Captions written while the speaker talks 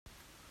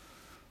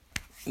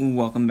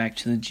Welcome back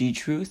to the G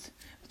Truth,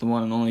 the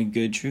one and only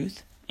good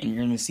truth, and you're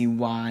going to see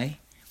why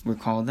we're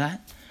called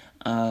that.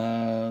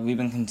 We've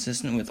been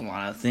consistent with a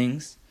lot of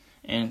things,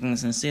 and I think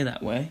it's going to stay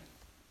that way.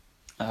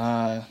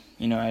 I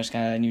just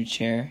got a new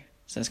chair,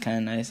 so that's kind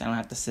of nice. I don't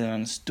have to sit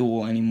on a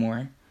stool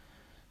anymore,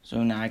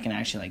 so now I can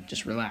actually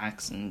just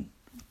relax and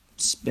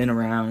spin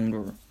around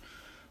or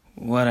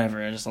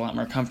whatever. It's just a lot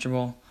more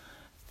comfortable.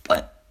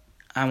 But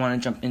I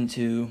want to jump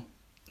into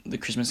the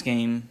Christmas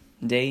game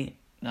day.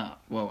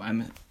 I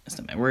messed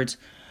up my words.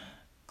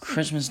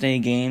 Christmas Day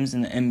games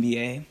in the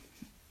NBA.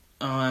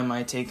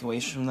 My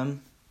takeaways from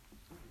them.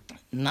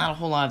 Not a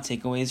whole lot of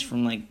takeaways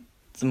from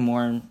the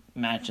more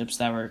matchups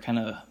that were kind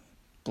of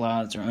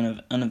blowouts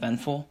or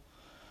uneventful.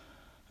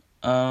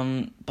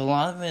 But a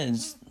lot of it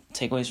is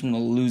takeaways from the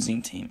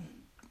losing team,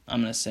 I'm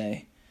gonna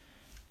say.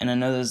 And I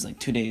know this is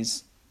 2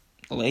 days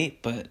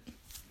late, but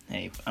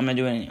hey, I'm gonna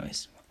do it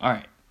anyways.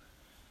 Alright.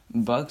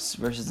 Bucks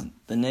versus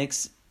the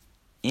Knicks.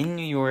 In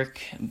New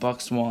York,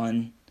 Bucks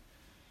won.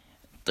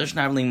 There's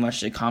not really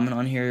much to comment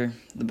on here.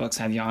 The Bucks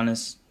have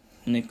Giannis.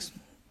 Knicks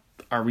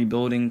are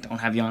rebuilding, don't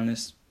have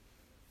Giannis.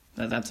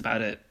 That's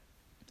about it.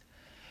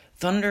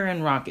 Thunder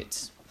and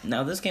Rockets.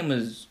 Now, this game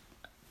was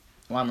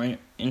a lot more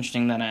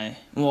interesting than I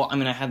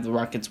had the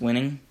Rockets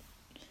winning.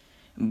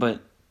 But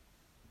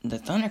the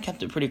Thunder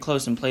kept it pretty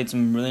close and played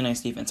some really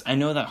nice defense. I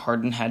know that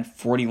Harden had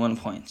 41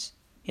 points.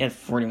 He had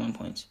 41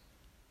 points.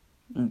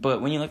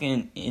 But when you look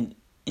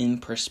in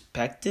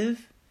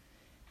perspective,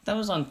 that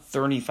was on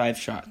 35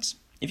 shots.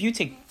 If you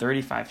take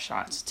 35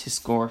 shots to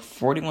score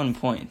 41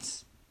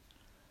 points,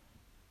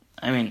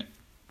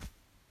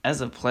 as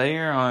a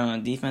player on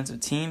a defensive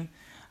team,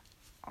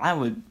 I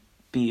would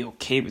be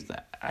okay with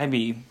that. I'd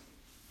be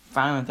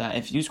fine with that.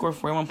 If you score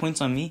 41 points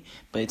on me,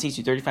 but it takes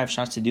you 35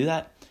 shots to do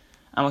that,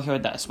 I'm okay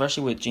with that,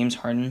 especially with James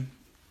Harden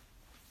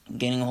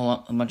getting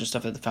a bunch of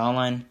stuff at the foul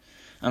line.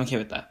 I'm okay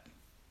with that.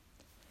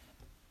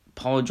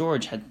 Paul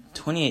George had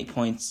 28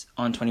 points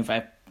on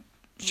 25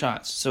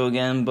 shots. So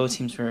again, both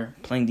teams were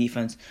playing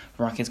defense.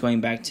 Rockets going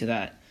back to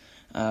that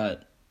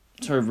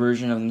sort of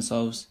version of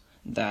themselves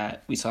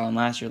that we saw them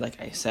last year.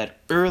 Like I said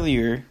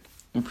earlier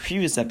in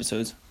previous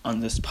episodes on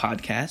this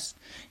podcast,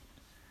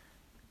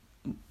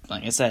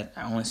 like I said,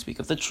 I only speak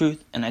of the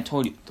truth, and I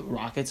told you the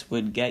Rockets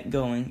would get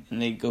going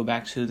and they'd go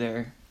back to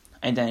their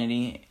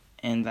identity,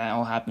 and that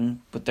all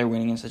happened with their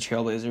winning against the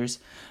Trailblazers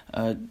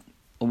a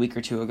week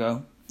or two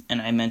ago, and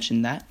I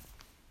mentioned that.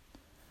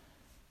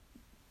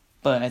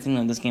 But I think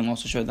that this game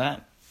also showed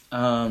that.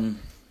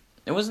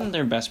 It wasn't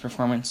their best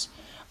performance.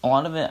 A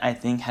lot of it, I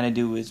think, had to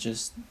do with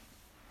just,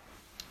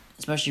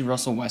 especially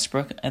Russell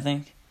Westbrook, I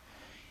think.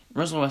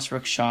 Russell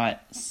Westbrook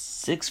shot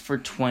 6 for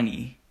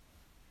 20.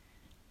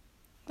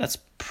 That's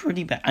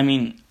pretty bad.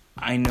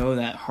 I know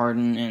that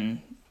Harden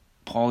and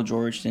Paul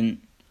George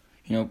didn't,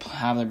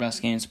 have their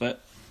best games,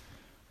 but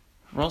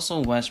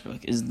Russell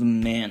Westbrook is the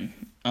man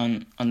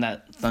on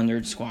that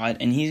Thunder squad,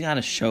 and he's got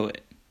to show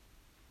it.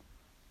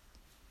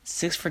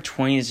 6 for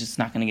 20 is just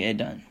not going to get it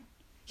done.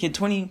 He had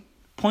 20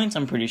 points,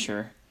 I'm pretty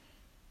sure.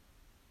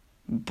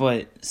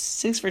 But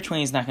 6 for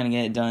 20 is not going to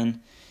get it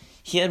done.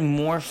 He had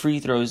more free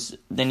throws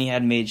than he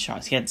had made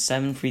shots. He had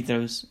 7 free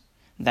throws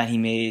that he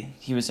made.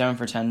 He was 7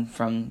 for 10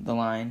 from the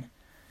line.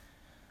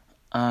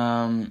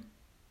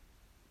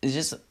 It's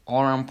just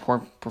all-around poor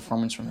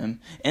performance from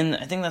him. And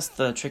I think that's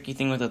the tricky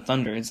thing with the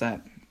Thunder is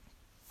that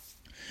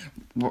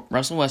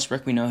Russell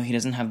Westbrook, we know he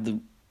doesn't have the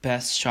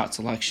best shot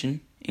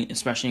selection,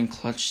 especially in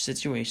clutch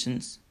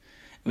situations,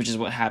 which is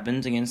what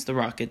happened against the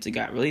Rockets. It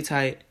got really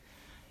tight.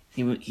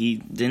 He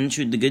didn't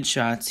shoot the good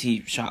shots.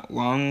 He shot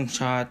long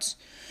shots.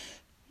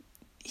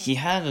 He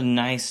had a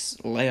nice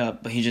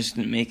layup, but he just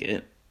didn't make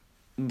it.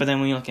 But then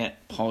when you look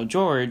at Paul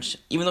George,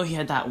 even though he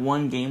had that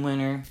one game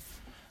winner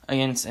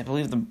against, I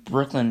believe, the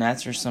Brooklyn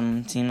Nets or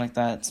some team like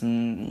that,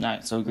 some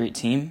not so great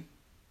team.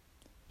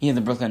 Yeah,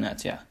 the Brooklyn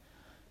Nets, yeah.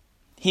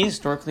 He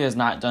historically has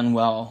not done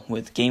well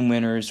with game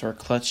winners or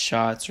clutch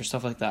shots or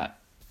stuff like that.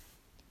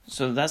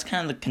 So that's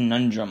kind of the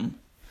conundrum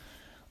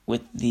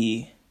with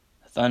the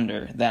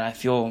Thunder that I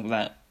feel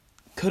that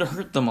could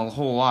hurt them a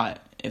whole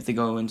lot if they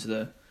go into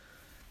the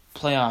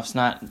playoffs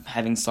not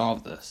having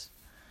solved this.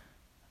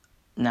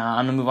 Now,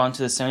 I'm going to move on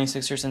to the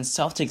 76ers and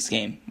Celtics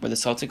game, where the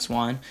Celtics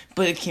won,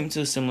 but it came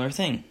to a similar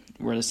thing,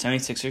 where the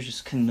 76ers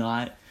just could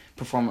not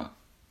perform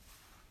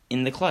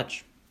in the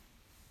clutch.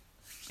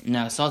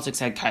 Now, Celtics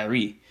had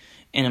Kyrie,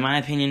 and in my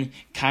opinion,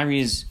 Kyrie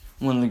is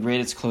one of the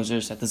greatest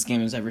closers that this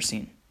game has ever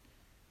seen.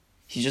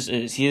 He just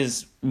is. He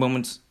has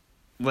moments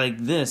like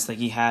this, like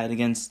he had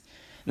against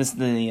the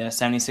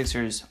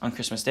 76ers on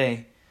Christmas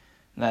Day,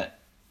 that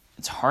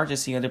it's hard to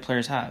see other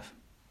players have.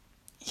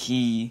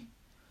 He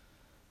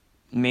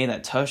made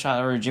that tough shot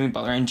over Jimmy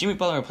Butler, and Jimmy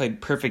Butler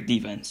played perfect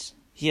defense.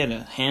 He had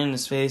a hand in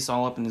his face,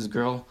 all up in his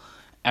grill,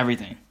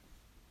 everything.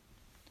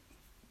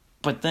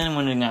 But then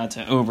when it got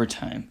to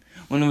overtime,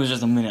 when it was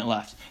just a minute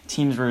left,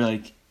 teams were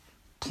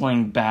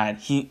playing bad.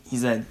 He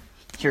said,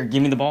 "Here,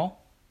 give me the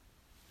ball,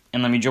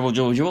 and let me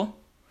dribble,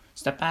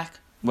 step back,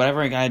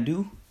 whatever I gotta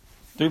do,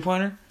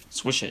 3-pointer,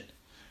 swish it.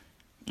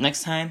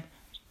 Next time,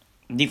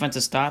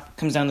 defensive stop,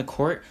 comes down the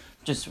court,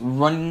 just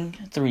running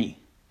three.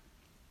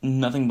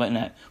 Nothing but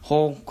net.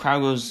 Whole crowd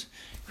goes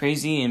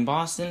crazy in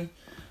Boston.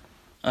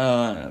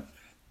 Yeah.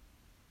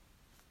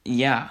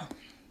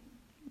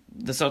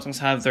 The Celtics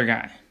have their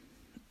guy.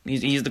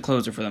 He's the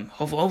closer for them.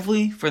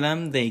 Hopefully for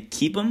them, they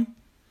keep him.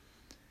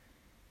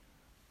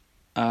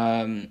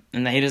 And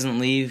that he doesn't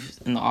leave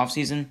in the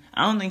offseason.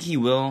 I don't think he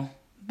will,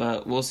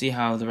 but we'll see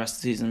how the rest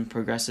of the season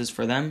progresses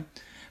for them.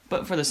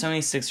 But for the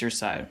 76ers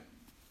side,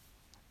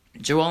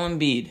 Joel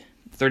Embiid,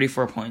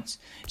 34 points.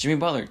 Jimmy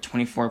Butler,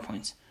 24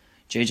 points.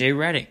 JJ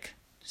Redick,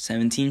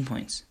 17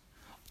 points.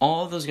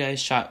 All of those guys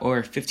shot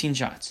over 15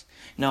 shots.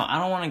 Now, I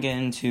don't want to get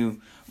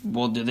into,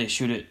 well, did they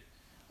shoot it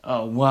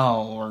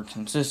well or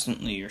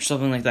consistently or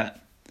something like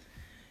that.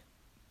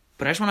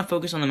 But I just want to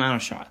focus on the amount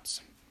of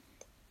shots.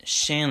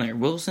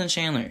 Wilson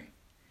Chandler.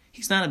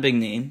 He's not a big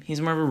name.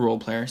 He's more of a role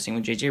player. Same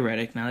with JJ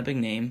Redick, not a big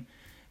name.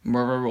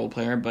 More of a role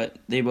player, but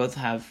they both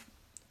have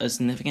a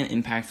significant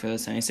impact for the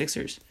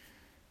 76ers.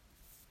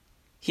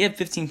 He had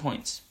 15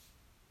 points.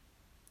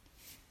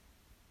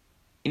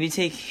 If you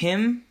take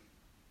him,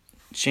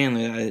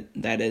 Chandler,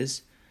 that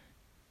is,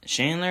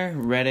 Chandler,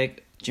 Redick,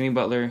 Jimmy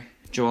Butler,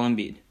 Joel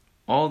Embiid,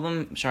 all of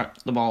them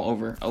shot the ball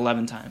over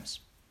 11 times.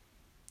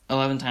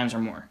 11 times or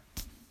more.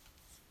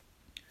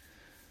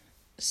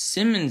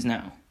 Simmons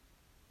now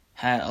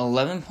had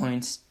 11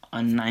 points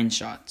on 9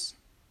 shots.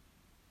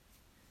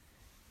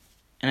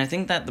 And I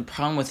think that the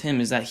problem with him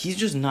is that he's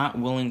just not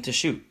willing to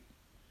shoot.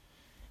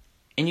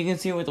 And you can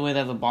see with the way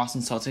that the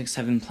Boston Celtics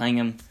have been playing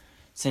him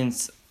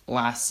since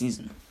last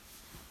season.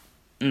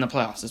 In the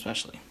playoffs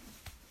especially.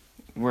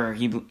 Where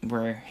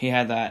he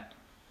had that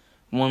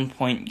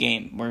 1-point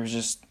game where it's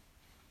just,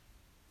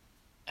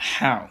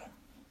 how?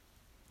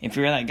 If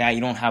you're that guy,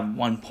 you don't have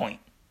 1 point.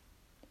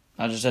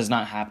 That just does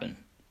not happen.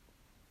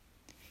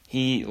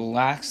 He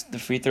lacks the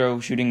free throw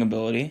shooting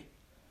ability,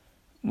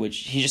 which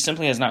he just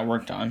simply has not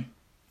worked on.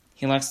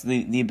 He lacks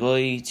the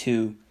ability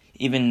to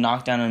even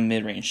knock down a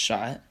mid-range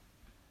shot.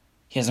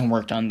 He hasn't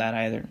worked on that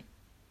either.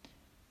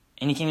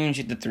 And he can't even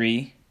shoot the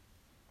three,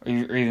 or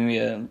even be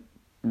a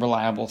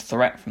reliable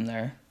threat from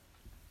there,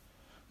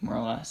 more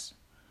or less.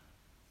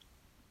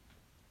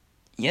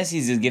 Yes,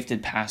 he's a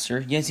gifted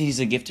passer. Yes, he's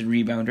a gifted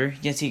rebounder.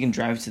 Yes, he can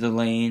drive to the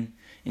lane,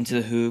 into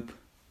the hoop,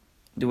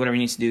 do whatever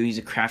he needs to do. He's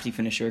a crafty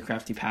finisher, a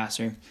crafty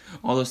passer,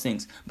 all those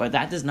things. But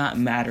that does not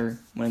matter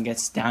when it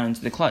gets down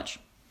into the clutch.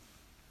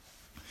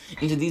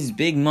 Into these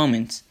big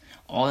moments,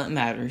 all that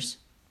matters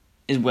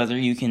is whether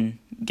you can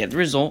get the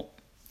result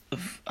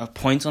of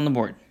points on the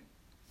board.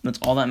 That's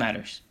all that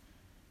matters.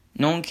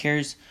 No one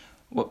cares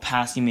what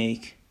pass you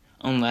make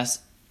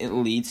unless it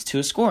leads to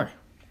a score.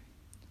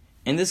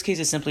 In this case,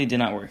 it simply did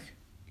not work.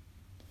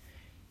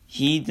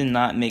 He did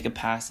not make a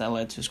pass that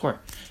led to a score.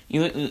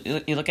 You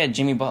look at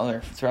Jimmy Butler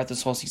throughout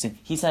this whole season.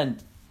 He's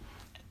had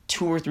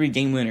 2 or 3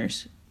 game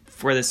winners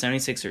for the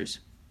 76ers.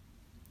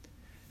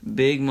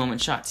 Big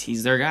moment shots.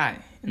 He's their guy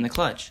in the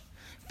clutch.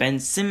 Ben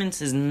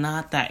Simmons is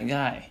not that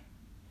guy.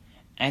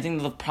 And I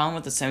think the problem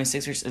with the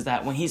 76ers is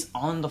that when he's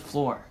on the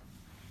floor,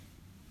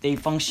 they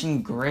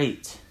function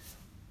great.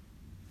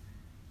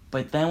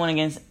 But then when it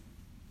gets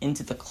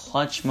into the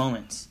clutch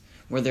moments,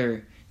 where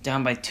they're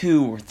down by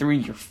 2 or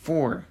 3 or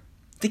 4,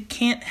 they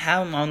can't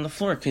have him on the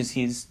floor because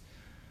he's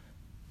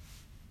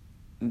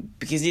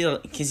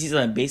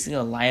basically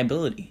a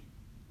liability.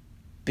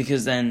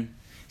 Because then,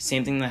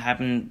 same thing that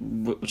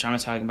happened, which I'm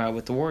talking about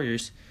with the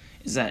Warriors,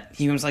 is that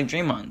he becomes like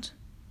Draymond.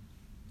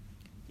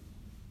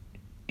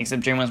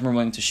 Except Draymond's more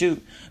willing to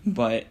shoot,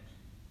 but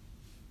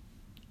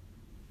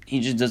he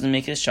just doesn't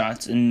make his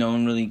shots, and no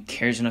one really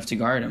cares enough to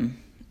guard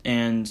him,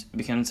 and it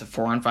becomes a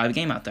 4-on-5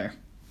 game out there.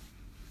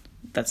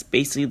 That's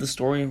basically the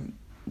story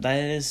that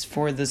is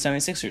for the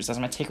 76ers. That's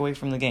my takeaway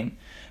from the game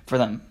for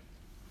them.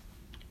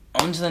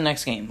 On to the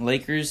next game,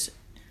 Lakers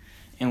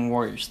and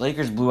Warriors.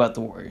 Lakers blew out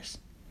the Warriors.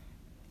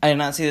 I did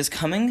not see this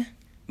coming,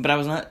 but I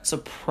was not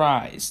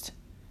surprised.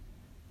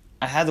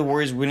 I had the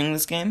Warriors winning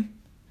this game,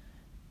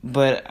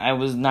 but I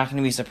was not going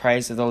to be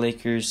surprised if the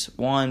Lakers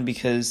won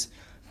because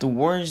the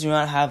Warriors do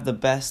not have the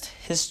best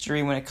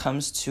history when it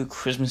comes to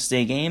Christmas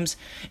Day games,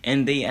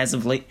 and they, as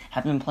of late,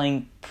 have been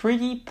playing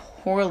pretty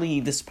poorly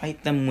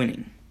despite them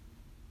winning.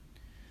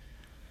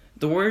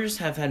 The Warriors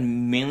have had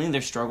mainly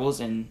their struggles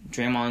in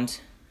Draymond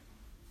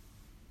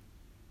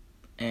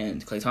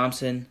and Klay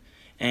Thompson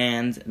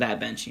and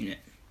that bench unit.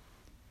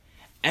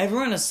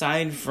 Everyone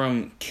aside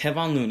from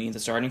Kevon Looney,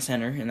 the starting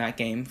center in that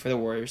game for the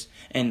Warriors,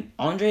 and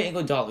Andre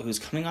Iguodala, who's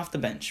coming off the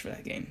bench for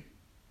that game.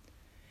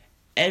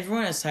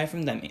 Everyone aside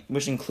from them,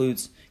 which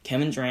includes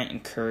Kevin Durant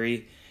and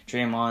Curry,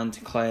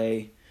 Draymond,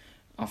 Klay,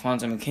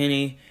 Alfonso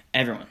McKinney,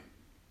 everyone.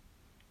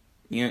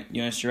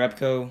 Jonas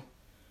Jerebko,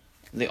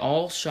 they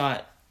all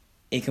shot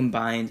a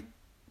combined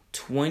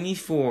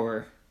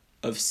 24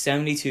 of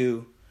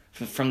 72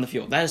 from the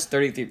field. That is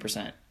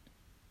 33%.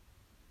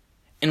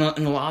 And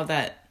a lot of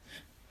that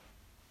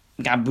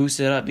got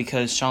boosted up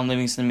because Sean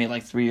Livingston made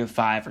like 3 of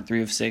 5 or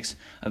 3 of 6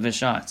 of his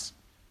shots.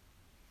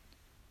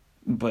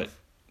 But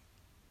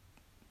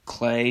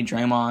Klay,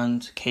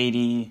 Draymond,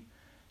 KD,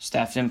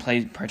 Steph didn't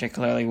play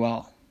particularly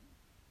well.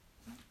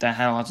 That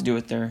had a lot to do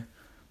with their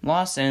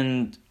loss,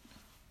 and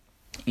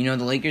the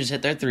Lakers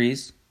hit their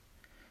threes,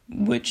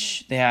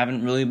 which they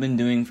haven't really been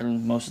doing for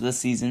most of the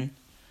season.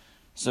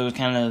 So it was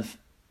kind of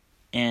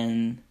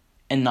an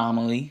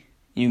anomaly,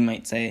 you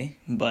might say,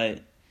 but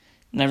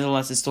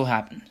nevertheless, it still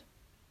happened.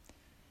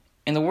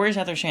 And the Warriors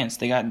had their chance.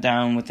 They got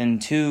down within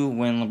 2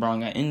 when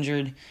LeBron got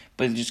injured,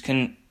 but they just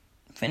couldn't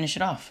finish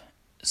it off.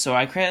 So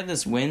I credit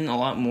this win a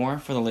lot more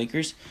for the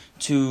Lakers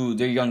to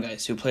their young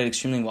guys who played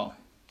extremely well.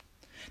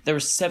 There were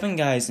 7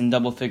 guys in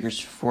double figures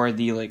for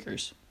the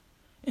Lakers,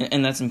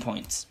 and that's in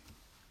points.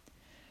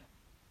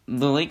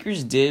 The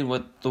Lakers did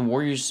what the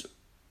Warriors,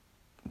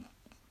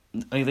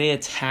 they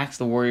attacked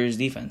the Warriors'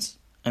 defense.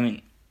 I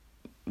mean,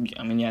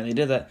 yeah, they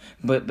did that,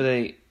 but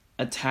they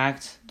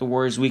attacked the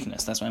Warriors'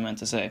 weakness. That's what I meant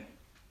to say.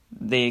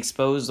 They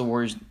exposed the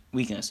Warriors'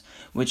 weakness,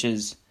 which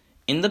is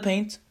in the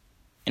paint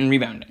and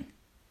rebounding.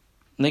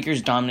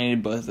 Lakers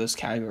dominated both of those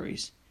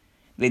categories.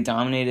 They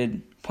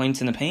dominated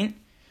points in the paint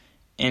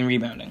and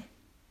rebounding.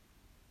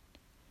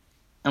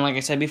 And like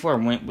I said before,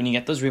 when you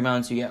get those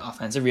rebounds, you get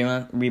offensive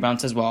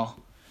rebounds as well.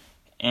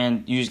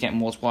 And you just get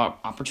multiple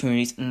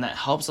opportunities, and that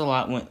helps a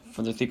lot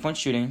for the three-point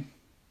shooting.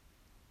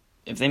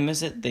 If they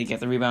miss it, they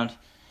get the rebound.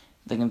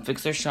 They can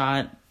fix their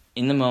shot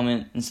in the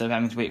moment instead of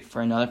having to wait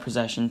for another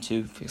possession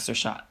to fix their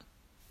shot.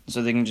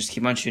 So they can just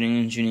keep on shooting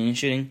and shooting and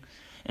shooting.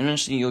 And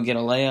eventually you'll get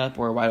a layup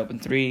or a wide-open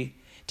three.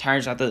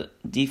 Tires out the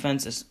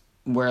defense is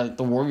where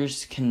the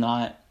Warriors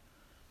cannot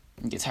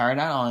get tired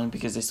out on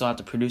because they still have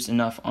to produce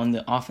enough on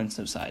the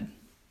offensive side.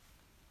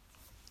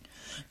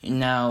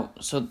 Now,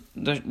 so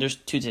there's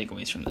 2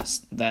 takeaways from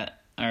this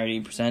that I already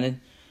presented.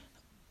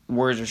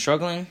 Warriors are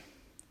struggling,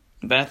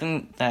 but I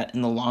think that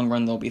in the long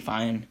run they'll be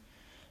fine.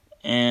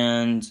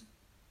 And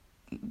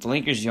the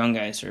Lakers' young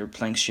guys are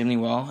playing extremely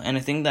well, and I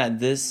think that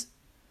this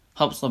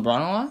helps LeBron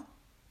a lot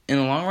in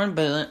the long run,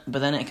 but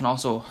then it can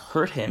also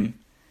hurt him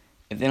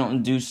if they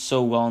don't do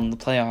so well in the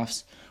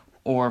playoffs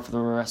or for the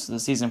rest of the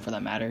season for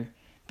that matter,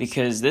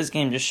 because this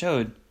game just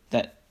showed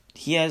that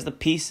he has the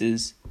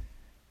pieces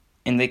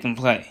and they can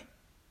play.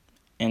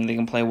 And they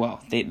can play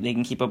well. They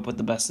can keep up with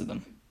the best of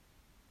them.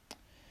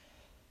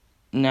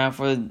 Now,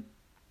 for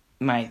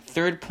my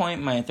third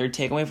point, my third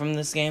takeaway from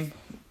this game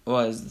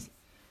was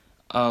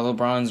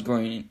LeBron's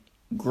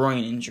groin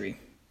injury.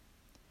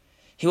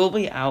 He will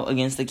be out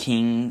against the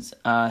Kings.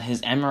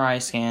 His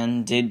MRI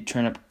scan did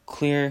turn up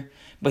clear,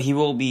 but he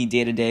will be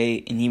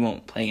day-to-day, and he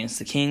won't play against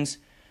the Kings.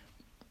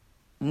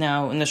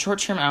 Now, in the short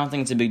term, I don't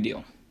think it's a big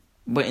deal.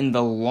 But in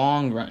the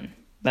long run,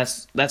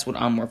 that's what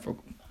I'm more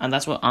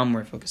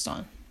focused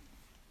on.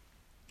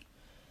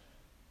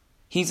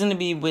 He's going to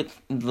be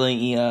with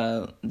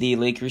the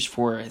Lakers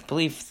for, I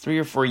believe, 3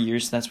 or 4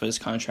 years. That's what his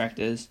contract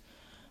is,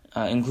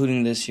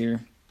 including this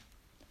year.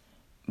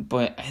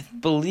 But I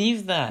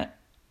believe that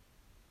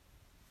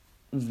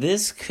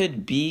this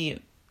could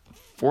be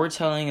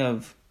foretelling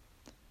of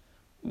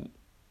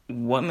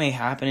what may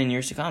happen in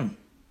years to come.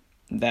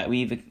 That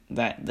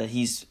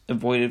he's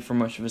avoided for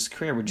most of his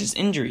career, which is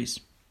injuries,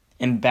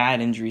 and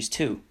bad injuries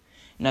too.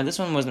 Now, this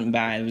one wasn't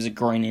bad; it was a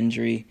groin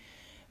injury,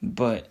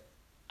 but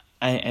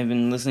I've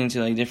been listening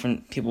to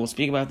different people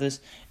speak about this,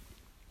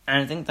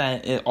 and I think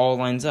that it all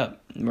lines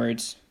up.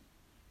 Whereas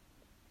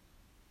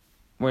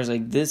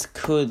this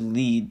could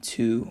lead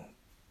to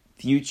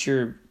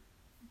future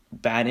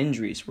bad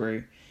injuries,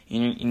 where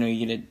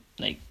you get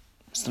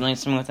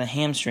something with a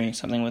hamstring,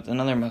 something with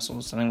another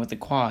muscle, something with the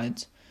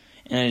quads,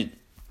 and it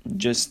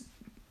just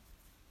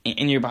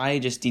and your body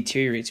just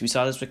deteriorates. We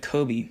saw this with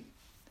Kobe.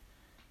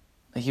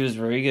 He was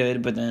very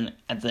good, but then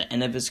at the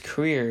end of his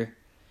career,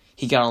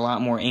 he got a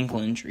lot more ankle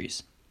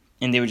injuries.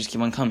 And they would just keep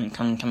on coming.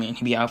 And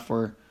he'd be out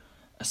for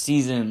a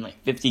season,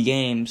 50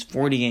 games,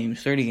 40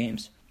 games, 30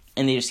 games.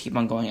 And they just keep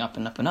on going up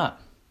and up and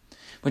up.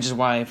 Which is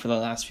why for the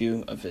last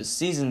few of his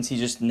seasons, he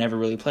just never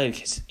really played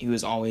because he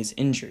was always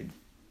injured.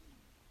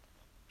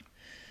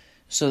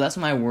 So that's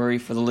my worry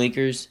for the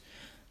Lakers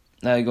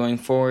going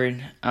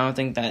forward. I don't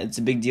think that it's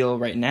a big deal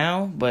right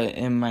now, but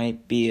it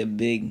might be a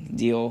big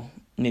deal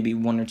maybe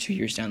 1 or 2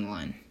 years down the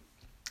line.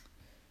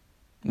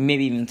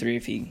 Maybe even 3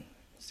 if he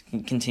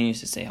continues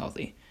to stay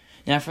healthy.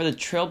 Now for the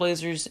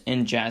Trailblazers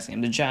and Jazz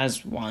game, the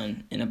Jazz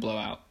won in a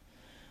blowout.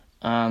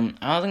 I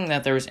don't think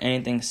that there was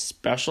anything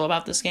special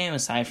about this game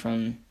aside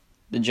from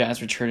the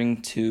Jazz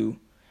returning to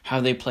how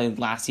they played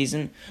last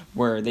season,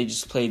 where they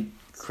just played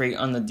great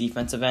on the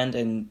defensive end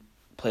and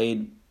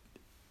played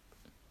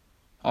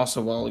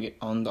also well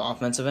on the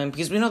offensive end,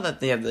 because we know that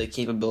they have the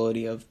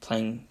capability of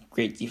playing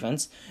great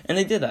defense, and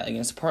they did that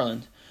against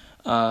Portland.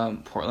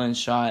 Portland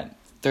shot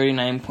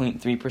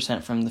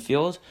 39.3% from the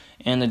field,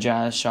 and the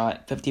Jazz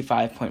shot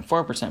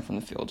 55.4% from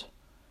the field.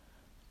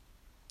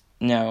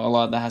 Now, a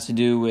lot of that has to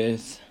do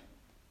with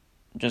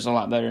just a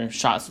lot better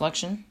shot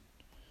selection,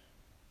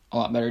 a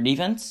lot better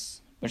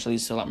defense, which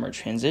leads to a lot more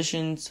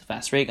transitions,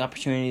 fast break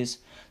opportunities,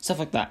 stuff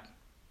like that.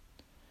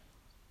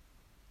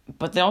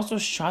 But they also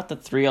shot the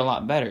three a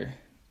lot better.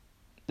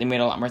 They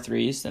made a lot more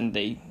threes than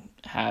they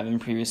have in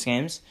previous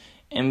games,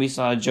 And we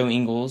saw Joe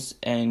Ingles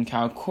and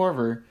Kyle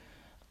Korver,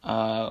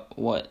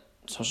 what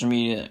social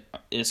media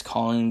is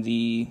calling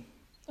the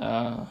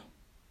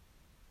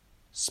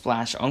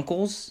Splash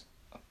Uncles,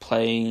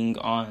 playing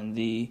on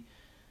the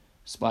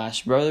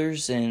Splash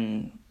Brothers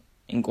in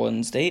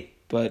Golden State,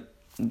 but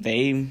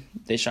they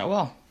shot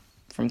well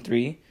from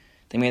three.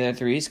 They made their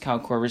threes. Kyle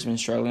Korver's been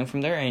struggling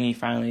from there, and he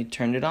finally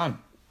turned it on.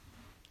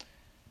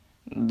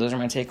 Those are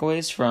my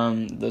takeaways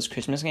from those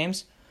Christmas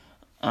games.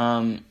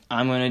 I'm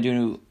going to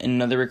do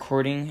another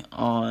recording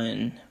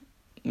on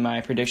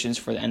my predictions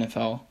for the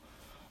NFL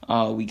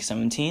Week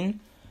 17,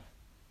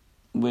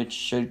 which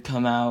should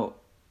come out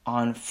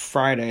on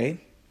Friday,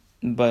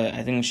 but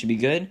I think it should be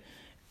good.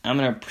 I'm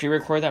going to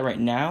pre-record that right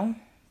now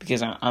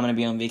because I'm going to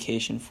be on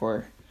vacation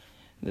for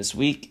this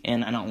week,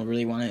 and I don't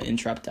really want to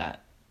interrupt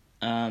that.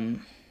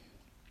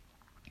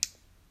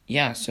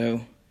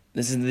 So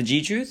this is the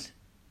G-Truth,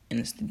 and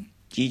it's the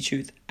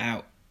G-Truth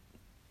out.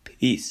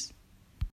 Peace.